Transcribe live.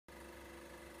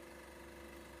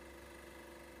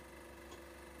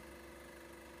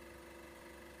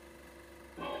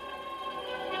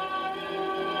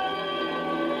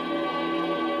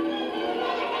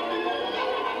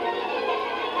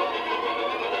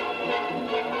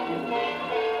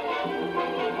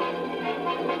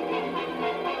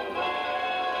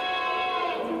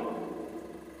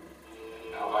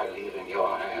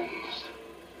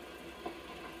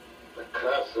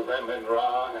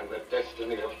Amen-Ra and the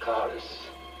destiny of Karis.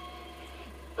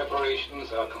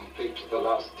 Preparations are complete to the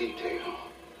last detail.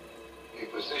 A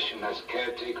position as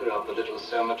caretaker of the little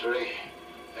cemetery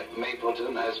at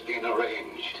Mapleton has been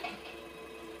arranged.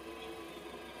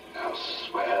 Now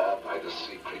swear by the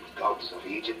sacred gods of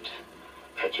Egypt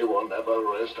that you will never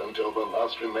rest until the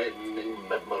last remaining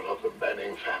member of the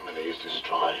Banning family is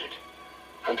destroyed.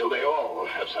 Until they all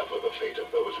have suffered the fate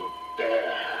of those who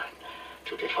dare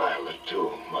to defile the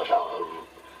tomb of our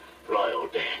royal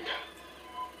dead.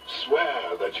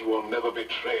 Swear that you will never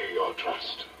betray your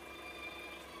trust.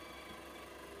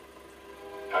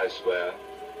 I swear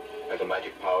by the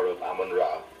magic power of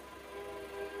Amun-Ra,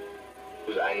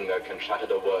 whose anger can shatter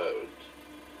the world,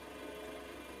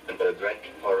 and by the dread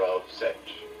horror of Set,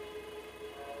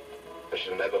 I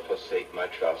shall never forsake my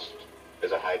trust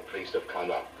as a high priest of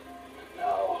Karnak.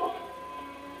 Now,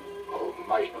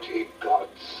 almighty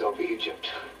gods of Egypt,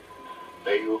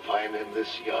 may you find in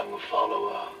this young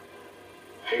follower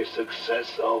a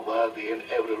successor worthy in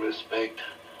every respect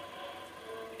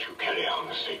to carry on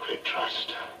the sacred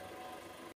trust.